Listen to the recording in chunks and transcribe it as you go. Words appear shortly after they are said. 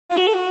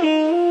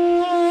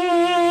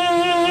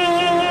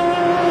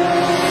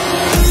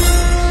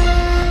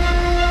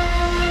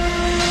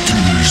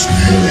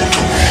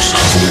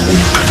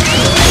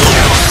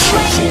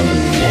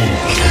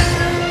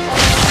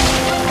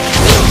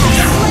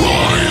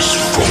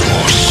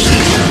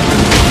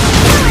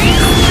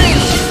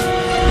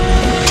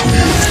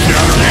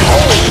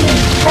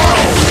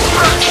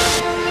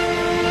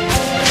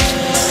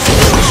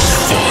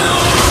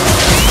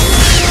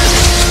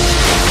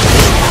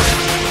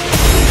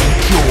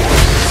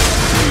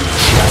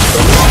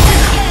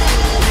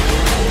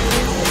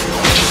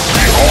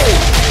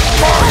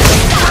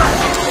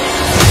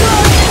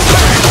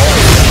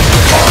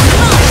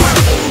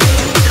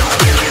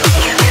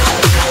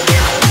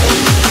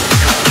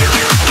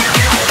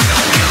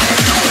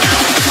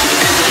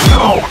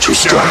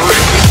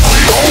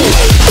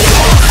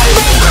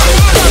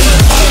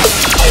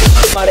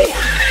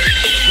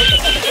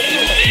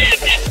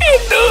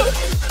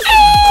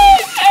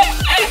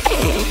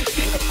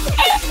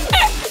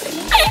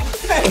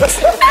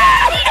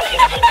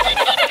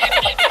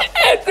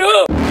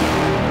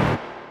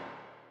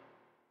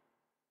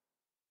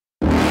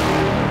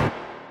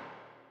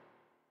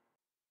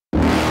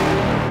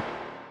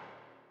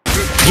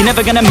You're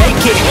never gonna make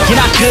it,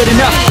 you're not good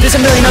enough. There's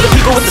a million other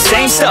people with the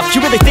same stuff. You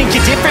really think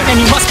you're different, man,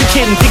 you must be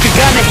kidding. Think you're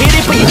gonna hit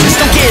it, but you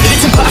just don't get it.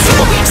 It's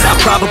impossible, it's not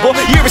probable,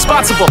 you're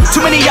irresponsible. Too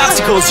many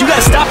obstacles, you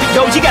gotta stop it,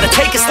 yo. You gotta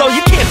take it slow,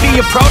 you can't be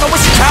a pro, no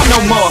waste your time no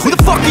more. Who the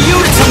fuck are you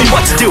to tell me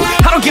what to do?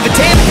 I don't give a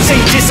damn if you say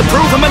you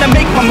disapprove. I'm gonna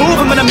make my move,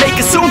 I'm gonna make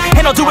it soon.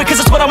 And I'll do it cause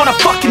it's what I wanna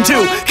fucking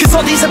do. Cause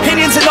all these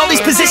opinions and all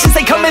these positions,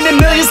 they come in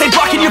millions, they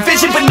blocking your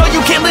vision. But no,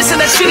 you can't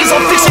listen, that shit is all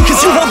fiction.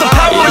 Cause you hold the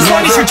power as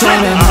long as you're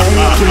dreaming.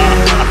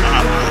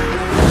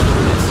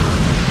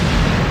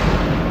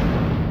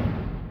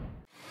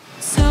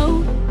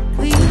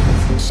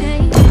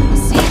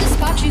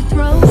 You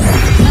throw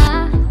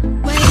my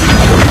way.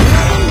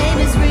 Your name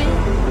is written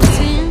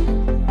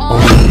on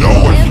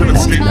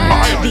everyone's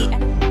mind.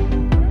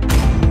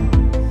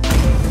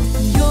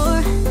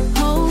 Your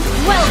hope.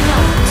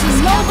 Welcome to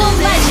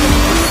MlbbApocalypse.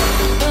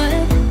 But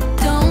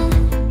don't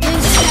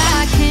wish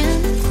I can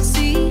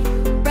see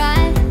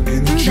right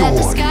through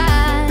the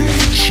sky.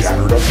 Being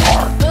shattered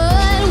apart.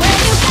 But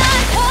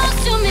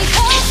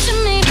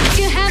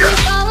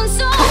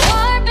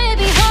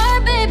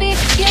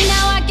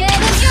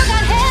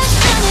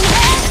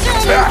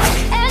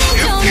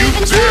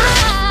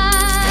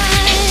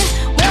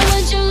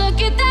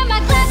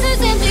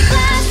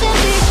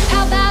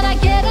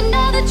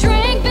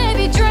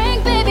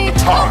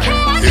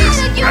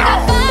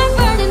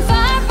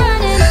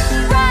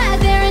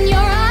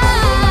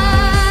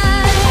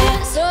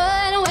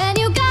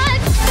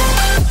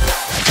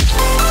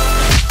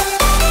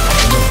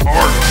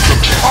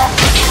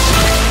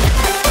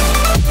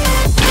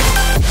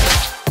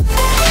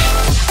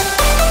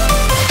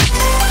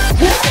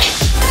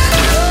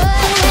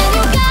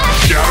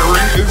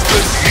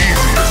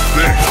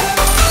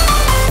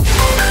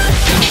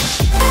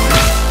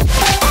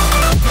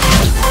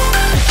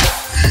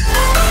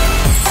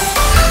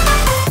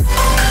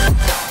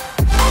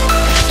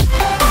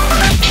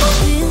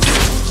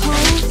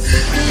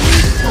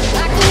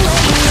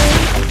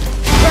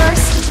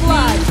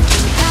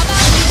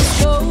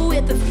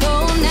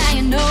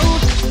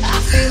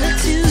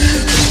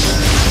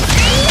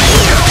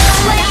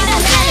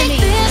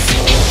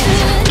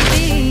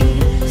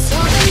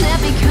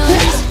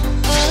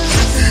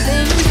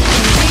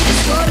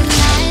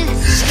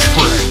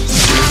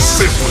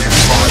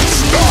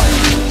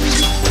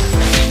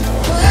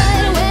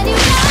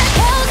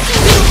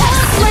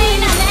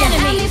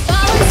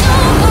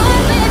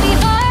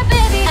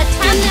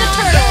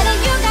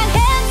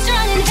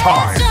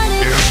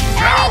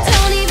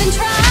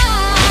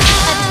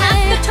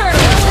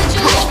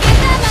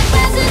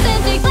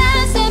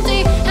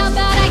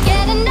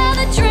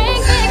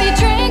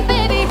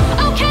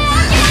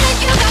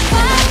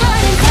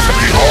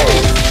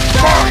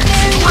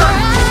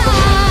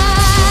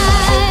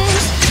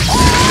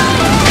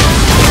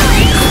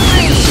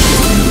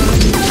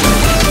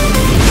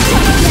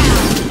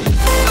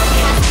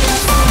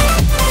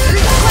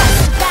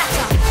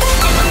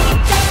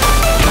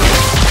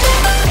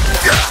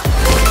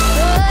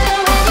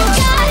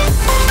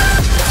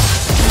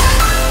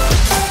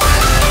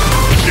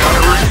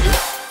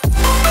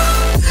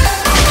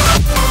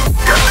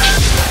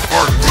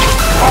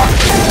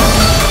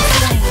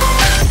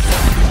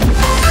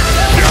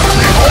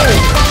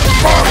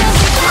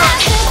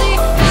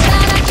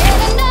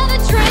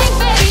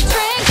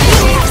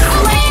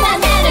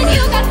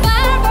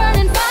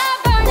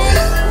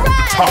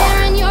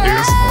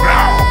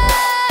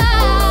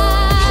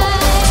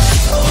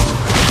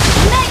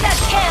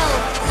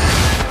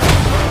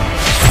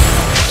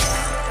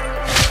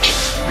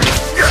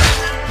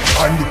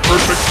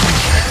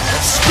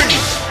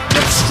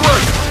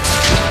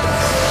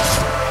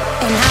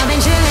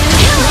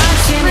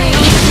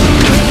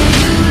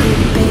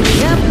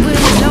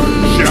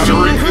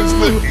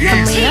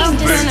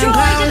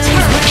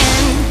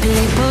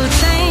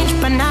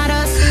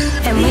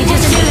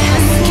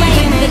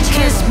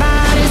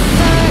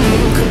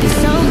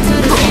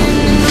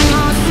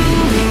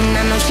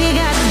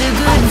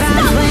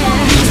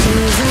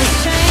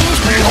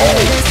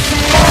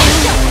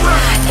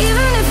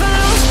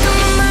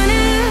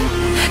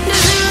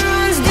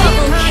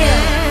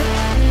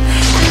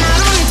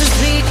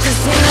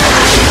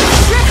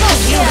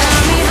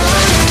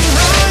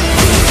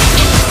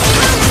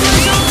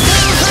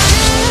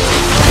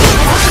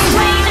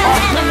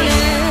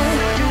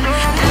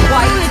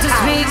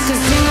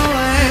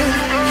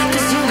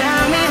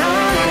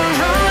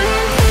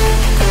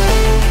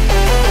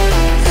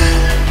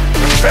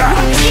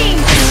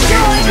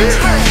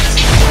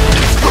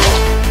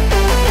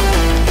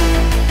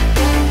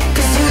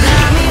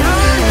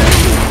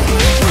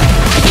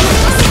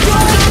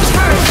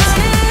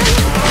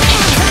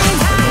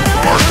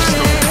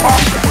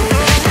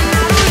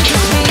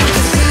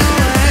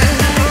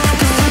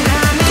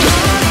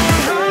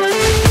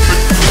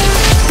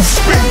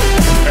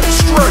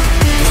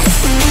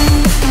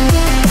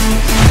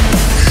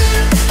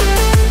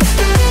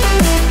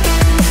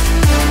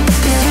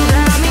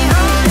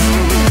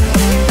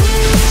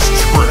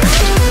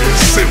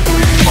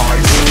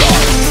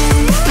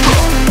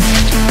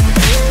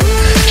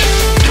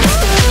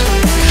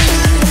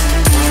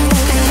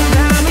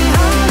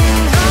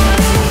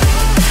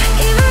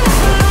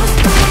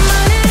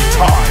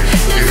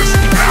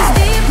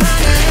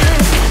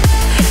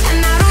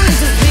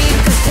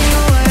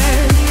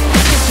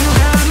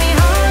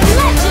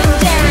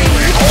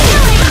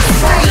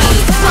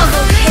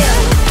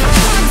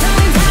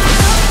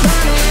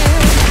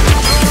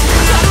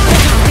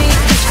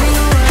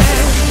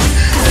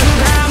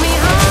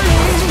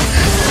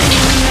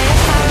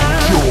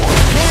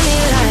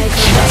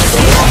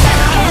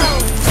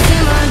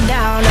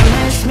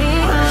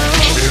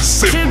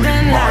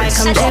like.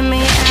 Come get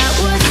me at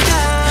Woodstock.